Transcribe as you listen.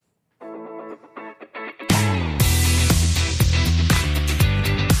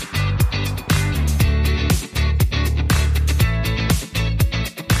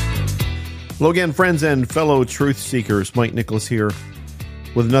Hello again, friends and fellow truth seekers. Mike Nicholas here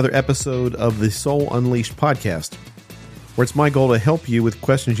with another episode of the Soul Unleashed podcast, where it's my goal to help you with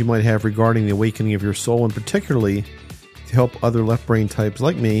questions you might have regarding the awakening of your soul, and particularly to help other left brain types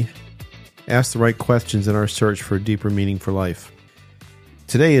like me ask the right questions in our search for a deeper meaning for life.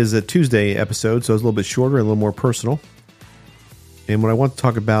 Today is a Tuesday episode, so it's a little bit shorter and a little more personal. And what I want to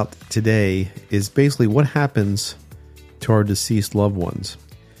talk about today is basically what happens to our deceased loved ones.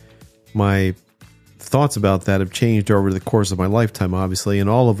 My thoughts about that have changed over the course of my lifetime, obviously, and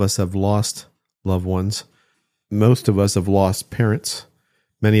all of us have lost loved ones. Most of us have lost parents.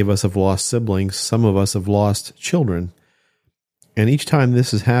 Many of us have lost siblings. Some of us have lost children. And each time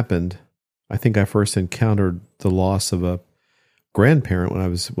this has happened, I think I first encountered the loss of a grandparent when I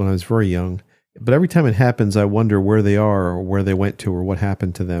was very young. But every time it happens, I wonder where they are or where they went to or what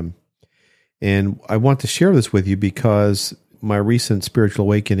happened to them. And I want to share this with you because my recent spiritual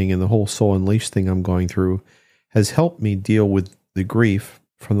awakening and the whole Soul Unleashed thing I'm going through has helped me deal with the grief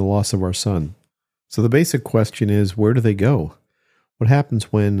from the loss of our son. So the basic question is, where do they go? What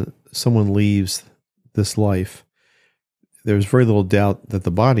happens when someone leaves this life? There's very little doubt that the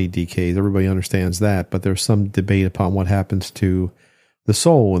body decays. Everybody understands that, but there's some debate upon what happens to the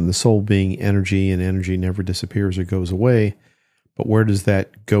soul, and the soul being energy, and energy never disappears or goes away. But where does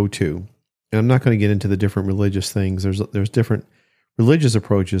that go to? And I'm not going to get into the different religious things. There's different religious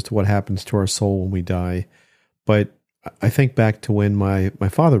approaches to what happens to our soul when we die. But I think back to when my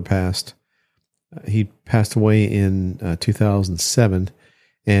father passed. He passed away in 2007,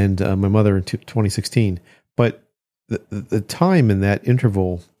 and my mother in 2016. But the time in that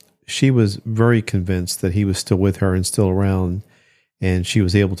interval, she was very convinced that he was still with her and still around, and she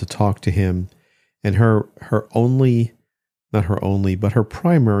was able to talk to him. And her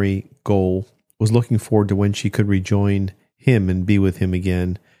primary goal was looking forward to when she could rejoin him and be with him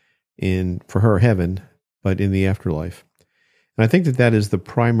again for her heaven, but in the afterlife. And I think that is the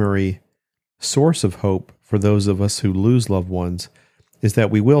primary source of hope for those of us who lose loved ones, is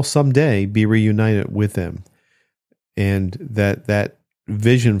that we will someday be reunited with them. And that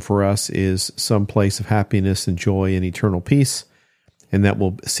vision for us is some place of happiness and joy and eternal peace, and that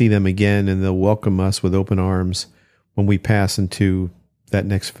we'll see them again and they'll welcome us with open arms when we pass into that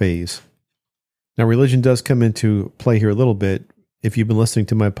next phase. Now, religion does come into play here a little bit. If you've been listening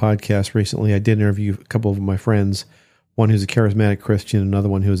to my podcast recently, I did interview a couple of my friends, one who's a charismatic Christian, another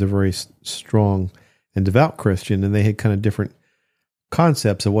one who is a very strong and devout Christian, and they had kind of different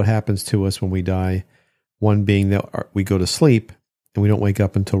concepts of what happens to us when we die. One being that we go to sleep and we don't wake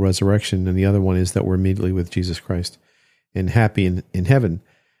up until resurrection, and the other one is that we're immediately with Jesus Christ and happy in heaven.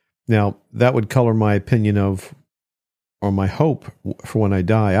 Now, that would color my opinion of, or my hope for when I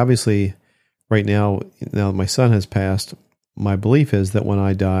die. Obviously, right now that my son has passed, my belief is that when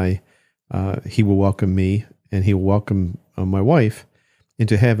I die, he will welcome me and he will welcome my wife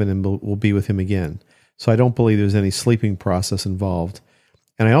into heaven, and we'll be with him again. So I don't believe there's any sleeping process involved.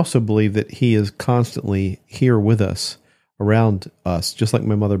 And I also believe that he is constantly here with us, around us, just like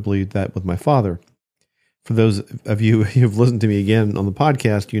my mother believed that with my father. For those of you who've listened to me again on the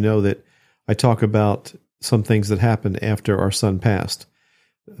podcast, you know that I talk about some things that happened after our son passed,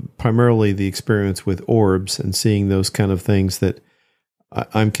 primarily the experience with orbs and seeing those kind of things that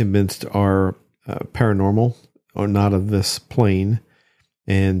I'm convinced are paranormal or not of this plane,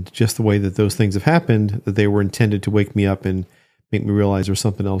 and just the way that those things have happened, that they were intended to wake me up and make me realize there's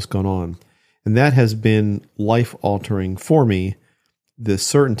something else going on. And that has been life-altering for me, the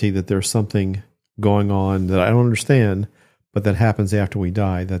certainty that there's something going on that I don't understand, but that happens after we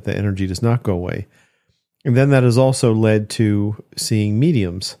die, that the energy does not go away. And then that has also led to seeing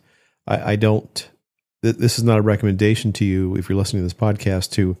mediums. This is not a recommendation to you, if you're listening to this podcast,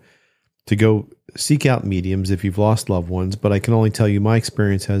 to go seek out mediums if you've lost loved ones, but I can only tell you my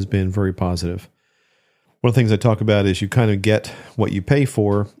experience has been very positive. One of the things I talk about is you kind of get what you pay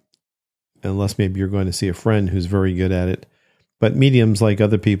for, unless maybe you're going to see a friend who's very good at it. But mediums, like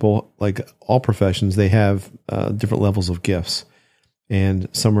other people, like all professions, they have different levels of gifts. And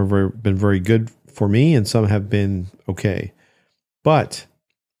some have been very good for me, and some have been okay. But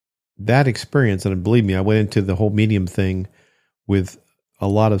that experience, and believe me, I went into the whole medium thing with a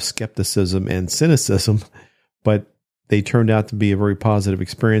lot of skepticism and cynicism, but they turned out to be a very positive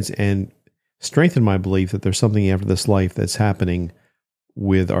experience and strengthened my belief that there's something after this life that's happening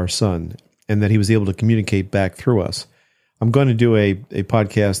with our son, and that he was able to communicate back through us. I'm going to do a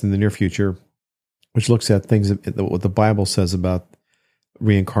podcast in the near future, which looks at things, what the Bible says about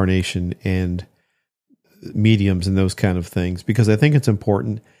reincarnation and mediums and those kind of things, because I think it's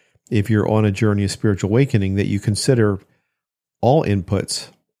important, if you're on a journey of spiritual awakening, that you consider all inputs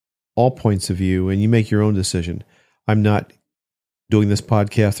all points of view, and you make your own decision. I'm not doing this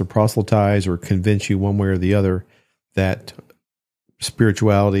podcast to proselytize or convince you one way or the other that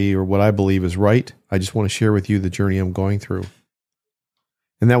spirituality or what I believe is right. I just want to share with you the journey I'm going through.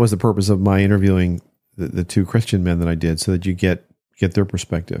 And that was the purpose of my interviewing the two Christian men that I did, so that you get their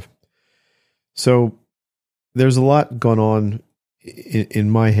perspective. So there's a lot going on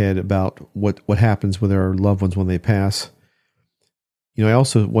in my head about what happens with our loved ones when they pass. I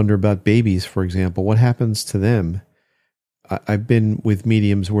also wonder about babies, for example. What happens to them? I've been with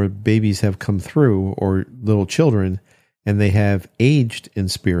mediums where babies have come through, or little children, and they have aged in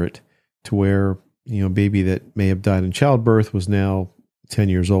spirit to where, a baby that may have died in childbirth was now 10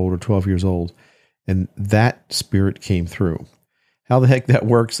 years old or 12 years old. And that spirit came through. How the heck that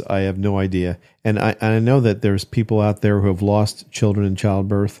works, I have no idea. And I know that there's people out there who have lost children in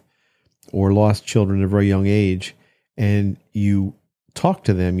childbirth or lost children at a very young age. And you talk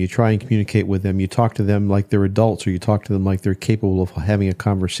to them, you try and communicate with them, you talk to them like they're adults, or you talk to them like they're capable of having a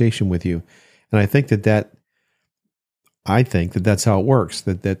conversation with you. And I think that's how it works,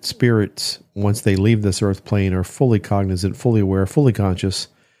 that spirits, once they leave this earth plane, are fully cognizant, fully aware, fully conscious,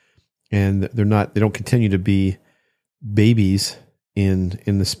 and they don't continue to be babies in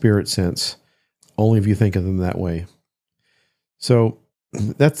the spirit sense, only if you think of them that way. So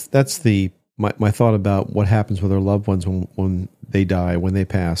that's my thought about what happens with our loved ones when they die, when they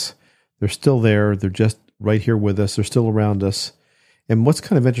pass. They're still there. They're just right here with us. They're still around us. And what's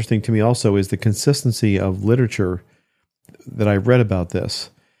kind of interesting to me also is the consistency of literature that I've read about this.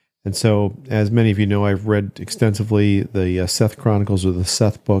 And so, as many of you know, I've read extensively the Seth Chronicles, or the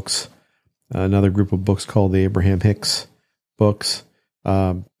Seth books, another group of books called the Abraham Hicks books.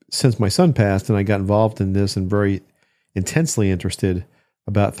 Since my son passed and I got involved in this and very intensely interested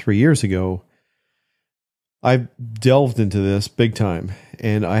about 3 years ago, I've delved into this big time,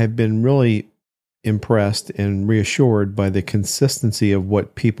 and I have been really impressed and reassured by the consistency of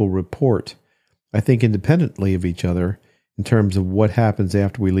what people report, I think independently of each other, in terms of what happens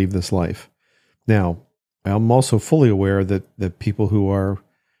after we leave this life. Now, I'm also fully aware that people who are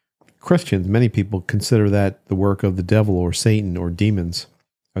Christians, many people consider that the work of the devil or Satan or demons.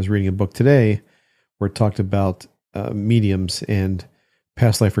 I was reading a book today where it talked about mediums and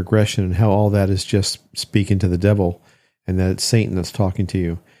past life regression, and how all that is just speaking to the devil, and that it's Satan that's talking to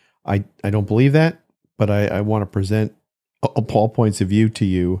you. I don't believe that, but I want to present all points of view to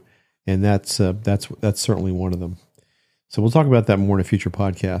you, and that's certainly one of them. So we'll talk about that more in a future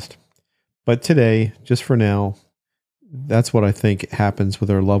podcast. But today, just for now, that's what I think happens with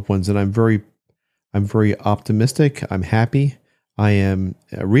our loved ones, and I'm very optimistic. I'm happy. I am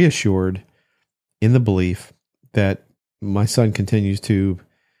reassured in the belief that my son continues to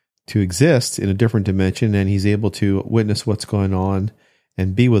exist in a different dimension, and he's able to witness what's going on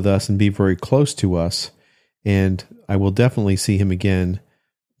and be with us and be very close to us. And I will definitely see him again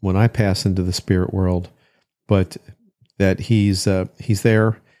when I pass into the spirit world, but that he's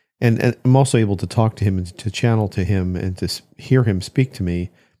there. And I'm also able to talk to him and to channel to him and to hear him speak to me.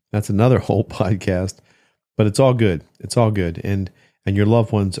 That's another whole podcast, but it's all good. It's all good. And your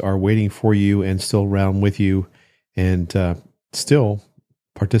loved ones are waiting for you and still around with you, and still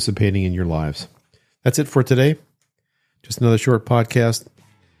participating in your lives. That's it for today. Just another short podcast.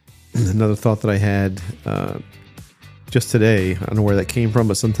 Another thought that I had just today. I don't know where that came from,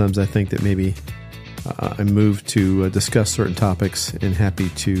 but sometimes I think that maybe I'm moved to discuss certain topics, and happy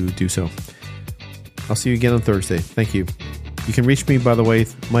to do so. I'll see you again on Thursday. Thank you. You can reach me, by the way,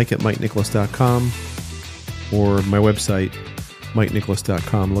 Mike@MikeNicholas.com, or my website,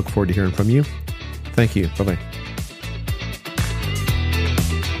 MikeNicholas.com. Look forward to hearing from you. Thank you. Bye-bye.